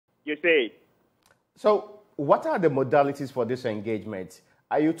You see. So what are the modalities for this engagement?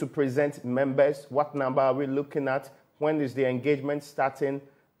 Are you to present members? What number are we looking at? When is the engagement starting?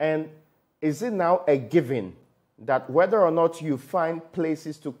 And is it now a given that whether or not you find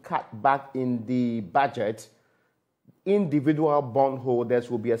places to cut back in the budget, individual bondholders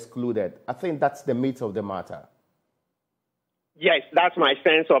will be excluded? I think that's the meat of the matter. Yes, that's my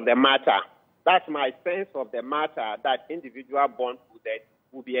sense of the matter. That's my sense of the matter, that individual bondholders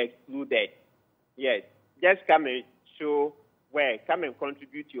will be excluded. Yes, just come and show where, come and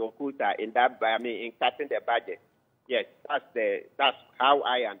contribute to your quota in that, in cutting the budget. Yes, that's how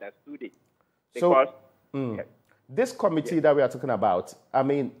I understood it. Because, so, this committee that we are talking about,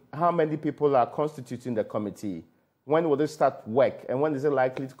 how many people are constituting the committee? When will it start work? And when is it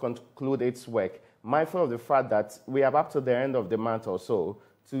likely to conclude its work? Mindful of the fact that we have up to the end of the month or so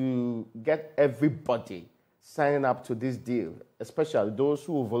to get everybody signing up to this deal, especially those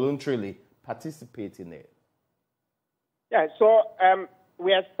who voluntarily participate in it. Yeah, so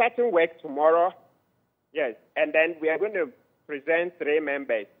we are starting work tomorrow. Yes, and then we are going to present 3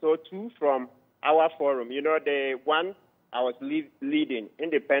 members. So 2 from our forum. You know, the one I was leading,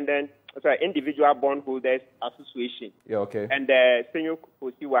 Individual Bondholders Association. Yeah, okay. And the Senior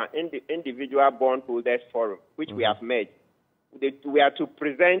Kosiwa, Individual Bondholders Forum, which we have made. We are to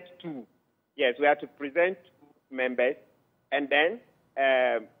present 2. Yes, we are to present 2 members. And then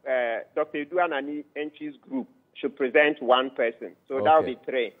Dr. Eduanani Entry's group should present 1 person. So that will be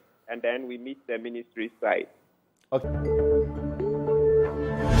 3. And then we meet the ministry side. Okay.